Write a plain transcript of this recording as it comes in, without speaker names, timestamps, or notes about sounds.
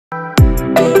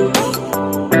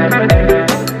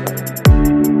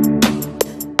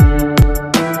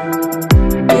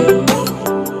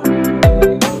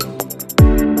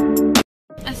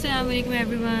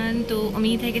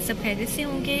सब खैरियत से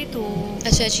होंगे। तो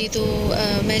अच्छा जी, तो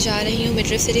मैं जा रही हूँ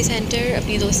मिड्रिफ सिटी सेंटर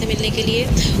अपनी दोस्त से मिलने के लिए,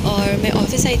 और मैं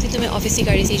ऑफ़िस आई थी तो मैं ऑफ़िस की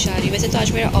गाड़ी से ही जा रही हूँ। वैसे तो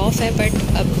आज मेरा ऑफ़ है, बट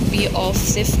अब ये ऑफ़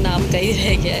सिर्फ नाम का ही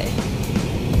रह गया है।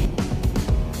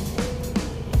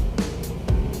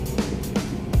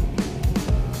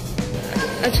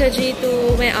 अच्छा जी, तो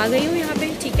मैं आ गई हूँ यहाँ पे,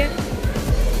 ठीक है।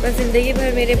 बस ज़िंदगी भर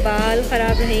मेरे बाल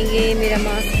ख़राब रहेंगे, मेरा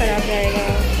मास्क ख़राब रहेगा,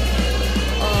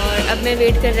 और अब मैं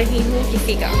वेट कर रही हूँ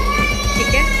किसी का,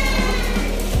 ठीक है।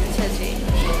 अच्छा जी,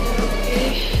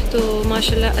 तो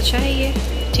माशाल्लाह अच्छा है ये,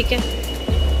 ठीक है,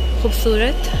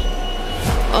 खूबसूरत।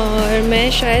 और मैं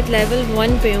शायद लेवल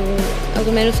 1 पे हूँ,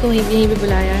 अगर मैंने उसको यहीं पे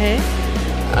बुलाया है।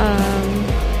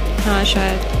 हाँ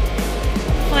शायद,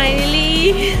 फाइनली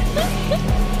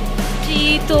जी।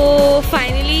 तो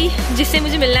फाइनली जिससे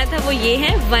मुझे मिलना था वो ये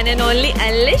है, one and only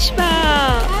Alishba.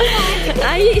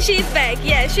 She is back,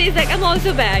 yes she is back, I am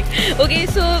also back. Okay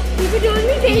so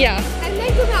या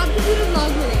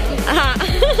हाँ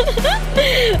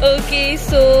okay,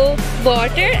 so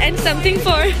water and something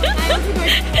for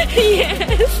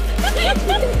yes,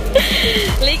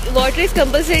 like water is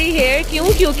compulsory hair.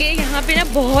 क्यों? क्योंकि यहाँ पे ना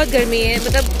बहुत गर्मी है,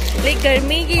 मतलब लाइक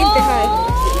गर्मी की इंतहा।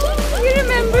 You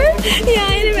remember? Yeah,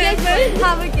 I remember. Let's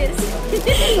have a kiss.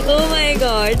 Oh my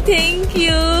God, thank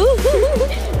you.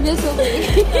 You're so funny.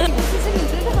 जिससे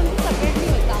मिलते हैं तो हमसे separate नहीं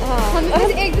होता। हाँ। हम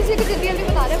बस एक दूसरे को जल्दी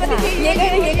बताने वाले। ये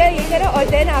करो और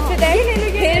then after that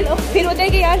फिर होता है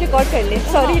कि यार रिकॉर्ड कर ले।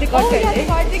 Sorry, रिकॉर्ड कर ले।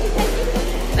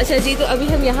 अच्छा जी, तो अभी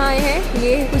हम यहाँ आए हैं।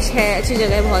 ये कुछ है, अच्छी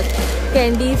जगह है बहुत,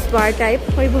 कैंडीज बार टाइप,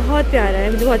 और बहुत प्यारा है,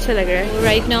 मुझे बहुत अच्छा लग रहा है।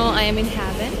 Right now I am in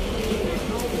heaven.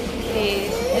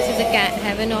 This is a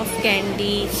heaven of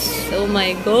candies. Oh my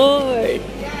God.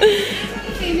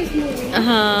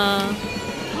 हाँ,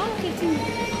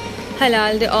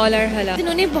 हलाल, they all are halal.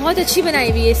 इन्होंने बहुत अच्छी बनाई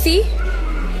हुई है, सी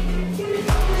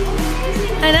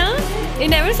है ना? You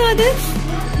never saw this?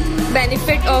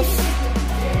 Benefit of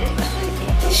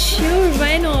sure,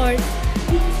 why not?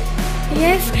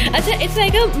 Yes. अच्छा, it's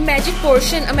like a magic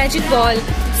portion, a magic ball.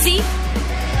 See?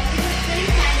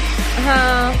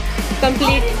 हाँ,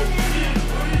 complete.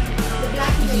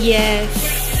 Yes.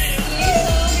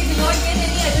 We did not get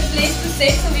any other place to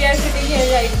sit, so we are sitting here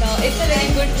right now. It's a very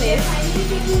good place.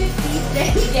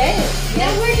 Yes.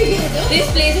 This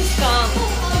place is calm.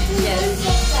 Yes.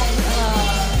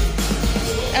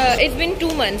 It's been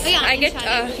 2 months. I get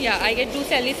I get 2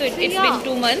 salaries, so it's been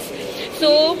 2 months. So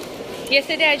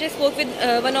yesterday I just spoke with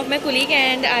one of my colleague,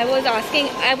 and I was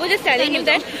just telling him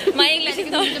that my English is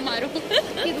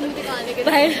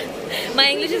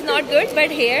not good,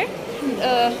 but here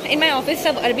in my office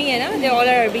सब अरबी है ना, they all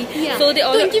are Arabi. So they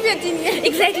all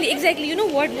exactly you know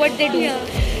what they do.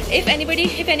 If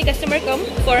any customer come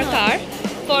for a car,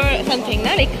 for something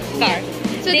na, like car,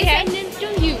 so they have to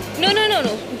you. No,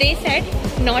 they said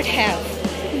not have.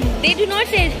 They do not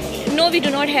say no, we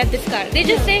do not have this car. They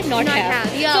just say not have.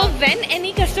 So when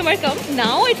any customer comes,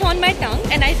 now it's on my tongue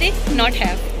and I say not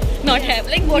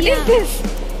have. Like what is this?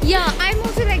 Yeah, I'm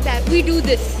also like that. We do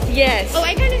this. Yes. Oh,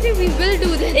 I can't say we will do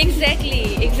this.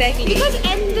 Exactly. Because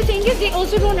and the thing is, they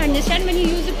also don't understand when you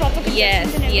use the proper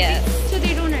conjunctions and everything. So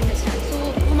they don't understand. So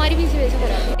हमारी भी इसी वजह से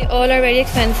खराब है. They all are very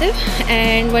expensive,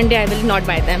 and one day I will not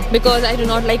buy them because I do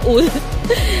not like oud.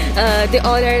 They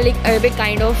all are like Arabic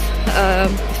kind of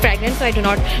fragrance, so I do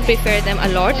not prefer them a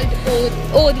lot.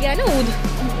 Oud, yeah, no oud.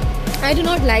 I do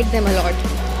not like them a lot.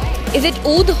 Is it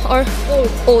oud or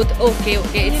oud? Okay,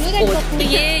 it's oud. तो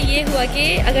ये हुआ कि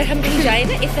अगर हम कहीं जाए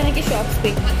ना इस तरह के शॉप्स पे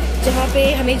जहाँ पे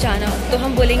हमें जाना हो, तो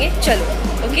हम बोलेंगे चलो,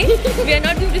 okay? We are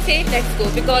not going to say let's go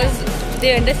because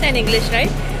they understand English,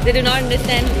 right? They do not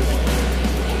understand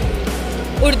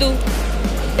Urdu.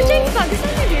 अच्छा, it's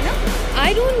Pakistan में है ना? I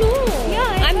don't know.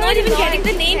 Yeah, I'm not even getting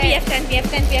the name. PF10.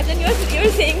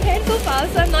 You're saying that so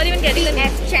fast, so I'm not even getting the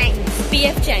name.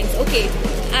 PF Changs. Okay,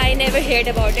 I never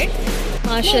heard about it.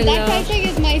 Mashallah. No, that price tag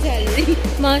is my salary.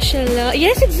 Mashallah.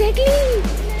 Yes, exactly.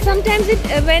 Sometimes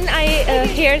when I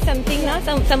hear something ना,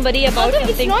 somebody about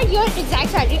something. It's not your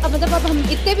exact salary. अब मतलब अब हम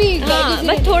इतने भी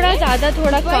बस थोड़ा ज़्यादा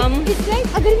थोड़ा कम. It's like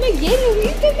अगर मैं ये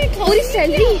लूँगी तो मैं पूरी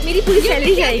सैलरी, मेरी पूरी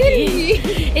सैलरी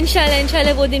जाएगी.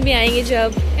 इंशाल्लाह वो दिन भी आएंगे जब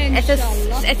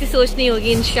ऐसी सोच नहीं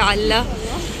होगी. इंशाल्लाह.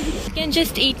 Can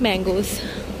just eat mangoes.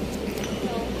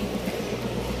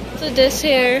 So this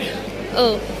here.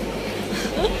 Oh.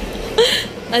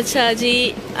 अच्छा जी,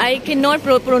 I cannot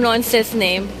pronounce this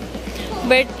name,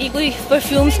 but ये कोई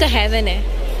परफ्यूम्स का हेवन है.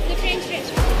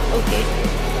 Okay.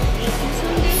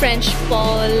 French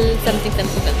Paul something.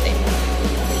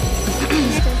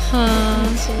 हाँ,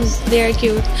 they are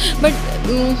cute. But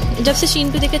जब से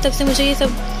शीन को देखे तब से मुझे ये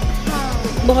सब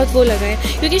बहुत वो लगा है,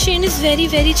 क्योंकि शीन इज़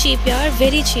very cheap यार,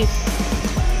 very cheap.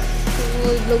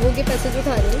 वो लोगों के पैसे जो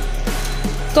खा रहे हो।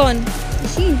 कौन?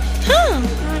 मशीन। हाँ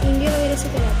इंडिया वगैरह से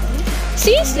कराते हैं।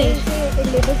 सीरियसली?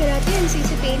 लेबर कराते हैं एमसी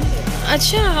से पेंट।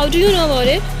 अच्छा, how do you know about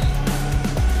it?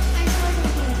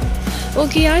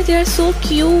 Okay यार, दे आर सो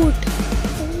क्यूट,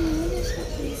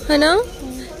 है ना?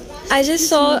 I just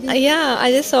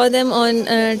saw them on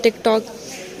TikTok.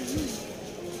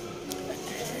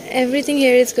 Everything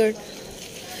here is good.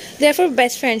 They are for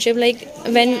best friendship. Like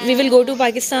when we will go to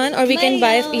Pakistan, or we can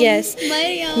buy. Yes.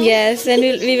 When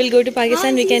we will go to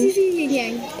Pakistan, we can.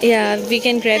 Yeah, we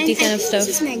can grab these kind of stuff.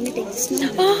 This is magnetic.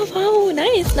 Oh wow,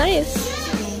 nice.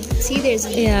 See, there's.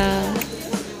 Yeah.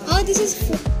 Oh, this is.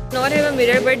 Not have a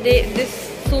mirror, but this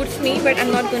suits me. But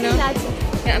I'm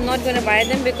not gonna buy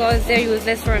them because they're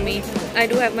useless for me. I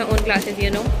do have my own glasses,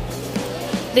 you know.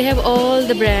 They have all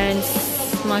the brands,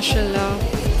 mashallah.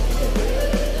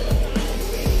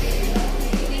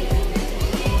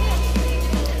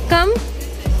 Come.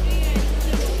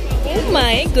 Oh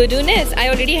my goodness, I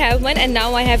already have one and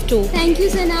now I have two. Thank you,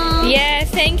 Sana.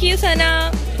 Yes, thank you, Sana.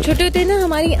 छोटे होते ना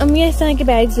हमारी अम्मियाँ इस तरह के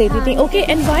bags लेती थी. Okay,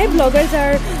 and why bloggers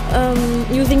are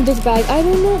using this bag? I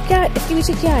don't know क्या इसके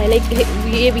पीछे क्या है. लाइक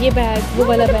ये बैग, वो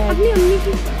वाला बैग. अपनी अम्मी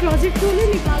की क्लोजेट खोले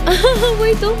निकाल.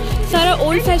 वही तो सारा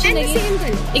ओल्ड फैशन है.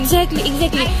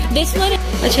 Exactly this one.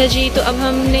 अच्छा जी, तो अब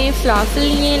हमने फलाफल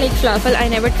लिए. Like falafel I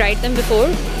never tried them before.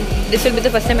 This will be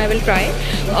the first time I will try.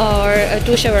 और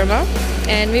 2 shawarma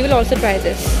and we will also try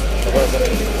this.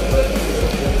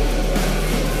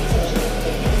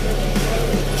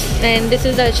 And this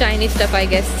is the Chinese stuff, I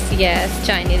guess. Yes,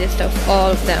 Chinese stuff,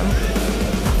 all of them.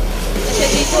 अच्छा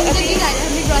जी, तो अभी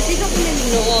हमने grocery shopping में.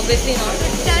 No, obviously not.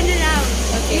 Turn around.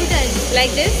 Okay. You turn.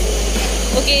 Like this.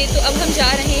 Okay, तो अब हम जा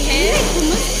रहे हैं.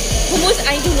 Hummus.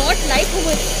 I do not like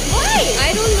hummus. Why?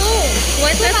 I don't know.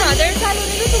 Once my father.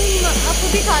 तुम आपको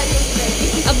भी खा रही हो.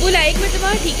 अब्बू लाइक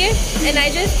मरतबा ठीक है. And I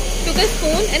just took a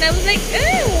spoon and I was like,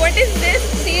 what is this?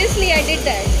 Seriously, I did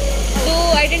that. So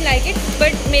I didn't like it.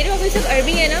 But मेरे पापा सब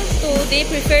अरबी है ना, so they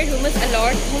preferred hummus a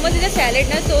lot. Hummus is a salad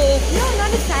ना, so no,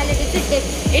 not a salad. It's a dip.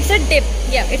 It's a dip.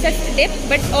 Yeah, it's a dip,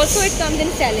 but also it comes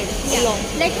in salad. Yeah. Long.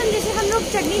 Like हम जैसे हम लोग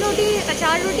चटनी रोटी,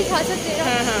 अचार रोटी खा सकते हैं.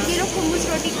 हाँ. ये लोग hummus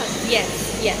रोटी खा सकते हैं.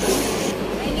 Yes.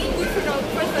 I need good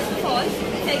photographers first of all.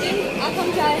 Second, अब हम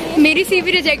जा रहे हैं. मेरी CV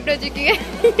रिजेक्ट हो चुकी है.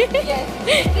 Yes.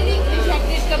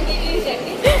 Rejected, completely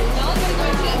rejected. Now we're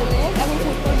going to travel. अब हम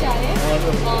food court जा रहे हैं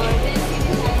और then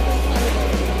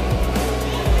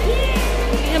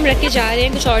हम रख के जा रहे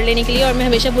हैं कुछ और लेने के लिए. और मैं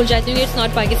हमेशा भूल जाती हूँ कि it's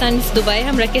not Pakistan, it's Dubai.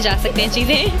 हम रख के जा सकते हैं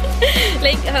चीज़ें.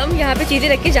 लाइक हम यहाँ पे चीज़ें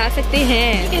रख के जा सकते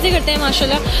हैं. कैसे करते हैं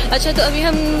माशाल्लाह. अच्छा, तो अभी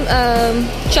हम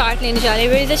चाट लेने जा रहे हैं.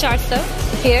 Where is the chaat stuff?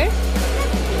 Here.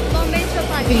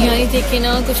 Biryani देख के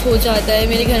ना कुछ हो जाता है.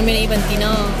 मेरे घर में नहीं बनती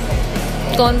ना.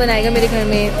 कौन बनाएगा मेरे घर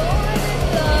में?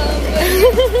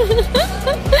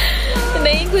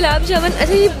 नहीं, गुलाब जामुन.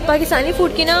 अच्छा, ये पाकिस्तानी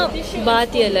फूड की ना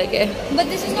बात ही अलग है. But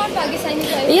this is not Pakistani.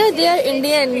 Yeah, they are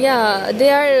Indian. Yeah, they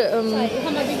are.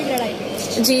 हम अभी भी लड़ाई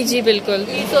करें. जी बिल्कुल.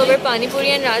 So our पानी पूरी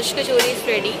and Raj kachori is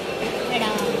ready.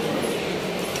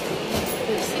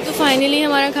 तो फाइनली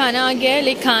हमारा खाना आ गया है.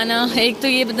 लाइक खाना एक तो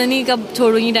ये पता नहीं कब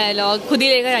छोड़ूंगी डायलॉग. खुद ही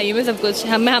लेकर आई हूँ मैं सब कुछ.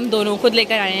 हम दोनों खुद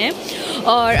लेकर आए हैं.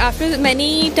 और after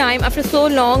many time, after so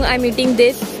long, I am eating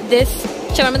this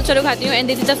shawarma. तो चलो खाती हूँ. And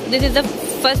this is the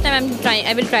first time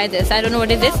I will try this. I don't know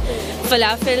what is this.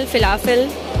 falafel.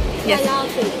 Yes.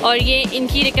 और ये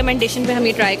इनकी रिकमेंडेशन पे हम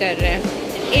ये ट्राई कर रहे हैं.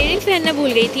 इयरिंग्स पहनना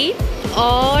भूल गई थी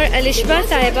और अलिशबा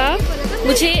साहिबा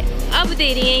मुझे अब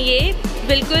दे रही हैं ये.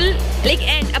 बिल्कुल लाइक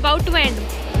अबाउट टू एंड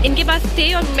इनके पास थे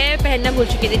और मैं पहनना भूल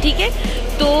चुकी थी. ठीक है,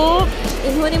 तो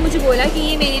इन्होंने मुझे बोला कि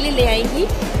ये मेरे लिए ले आएंगी.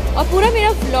 और पूरा मेरा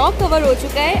व्लॉग कवर हो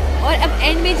चुका है. और अब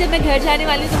एंड में जब मैं घर जाने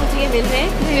वाली हूँ तो मुझे ये मिल रहे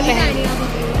हैं.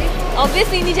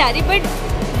 ऑब्वियसली नहीं जा रही, बट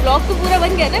व्लॉग तो पूरा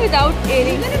बन गया ना without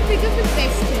earring.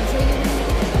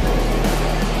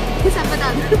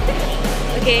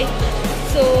 Okay,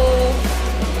 so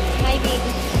My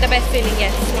baby. The best feeling.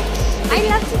 Yes, I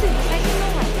love to do this. I don't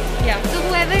know why. या So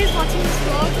whoever is watching this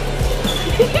vlog,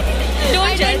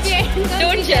 don't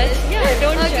जज. या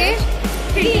डोंट Okay.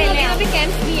 जज. यहाँ पे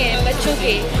कैंप्स भी हैं बच्चों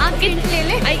के. आप प्रिंट ले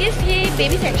लें. आई गेस ये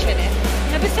बेबी सेक्शन है.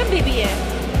 यहाँ पे सब बेबी है.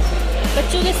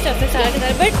 बच्चों के स्टफ है सारा के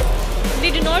सारा. But we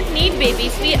do not need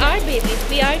babies. We are babies.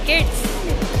 We are kids.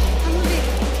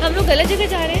 हम लोग गलत जगह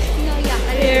जा रहे हैं. No, yeah.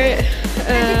 Here,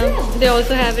 they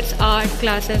also have its art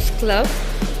classes club.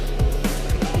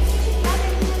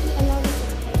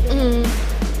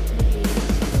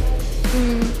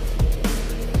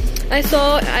 I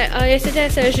yesterday I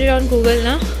searched it on Google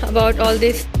ना about all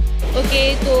this. Okay,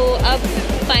 तो अब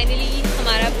फाइनली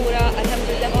हमारा पूरा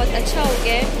अल्हम्दुलिल्लाह बहुत अच्छा हो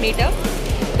गया है मीटअप.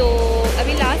 तो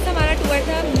अभी लास्ट हमारा टूर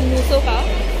था मूसो का.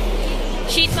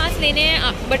 शीट मास्क लेने हैं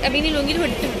बट अभी नहीं लूँगी,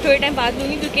 थोड़े टाइम बाद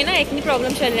लूँगी क्योंकि ना एक्ने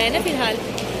प्रॉब्लम चल रहा है ना फ़िलहाल।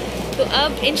 तो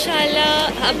अब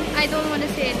इंशाल्लाह अब आई डोंट वांट टू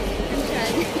से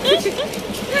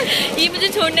ये मुझे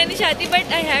छोड़ना नहीं चाहती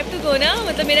but I have to go ना,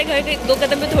 मतलब मेरा घर के 2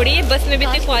 कदम पे थोड़ी है, बस में भी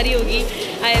इतनी ख्वारी होगी।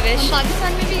 आई विश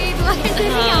पाकिस्तान में भी यही दुआ करते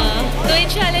हैं। हाँ, तो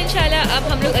इंशाल्लाह अब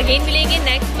हम लोग अगेन मिलेंगे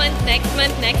नेक्स्ट मंथ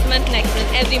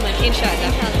एवरी मंथ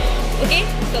इंशाल्लाह। ओके,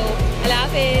 तो अल्लाह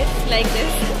हाफ़िज़ like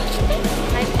this.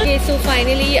 Okay, so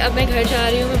finally अब मैं घर जा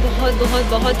रही हूँ। मैं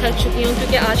बहुत थक चुकी हूँ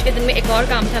क्योंकि आज के दिन में एक और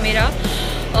काम था मेरा,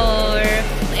 और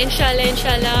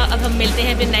इंशाल्लाह अब हम मिलते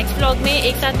हैं फिर नेक्स्ट व्लॉग में।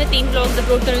 एक साथ में 3 व्लॉग्स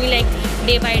अपलोड करूँगी, लाइक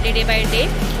डे बाय डे,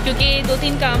 क्योंकि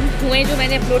 2-3 काम हुए जो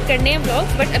मैंने अपलोड करने हैं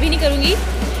व्लॉग्स, बट अभी नहीं करूँगी,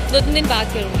 2-3 दिन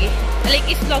बाद करूँगी,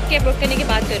 लाइक इस व्लॉग के अपलोड करने के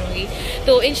बाद करूँगी।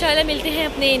 तो इंशाल्लाह मिलते हैं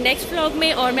अपने नेक्स्ट व्लॉग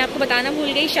में। और मैं आपको बताना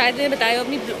भूल गई, शायद मैंने बताया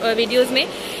अपनी वीडियोज़ में,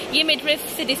 ये मिडरिफ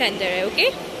सिटी सेंटर है। ओके,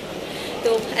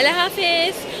 तो अल्लाह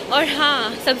हाफिज़। और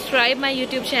हाँ, subscribe my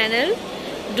YouTube channel,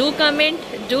 do comment,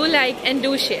 do like and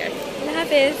do share. अल्लाह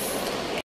हाफिज़।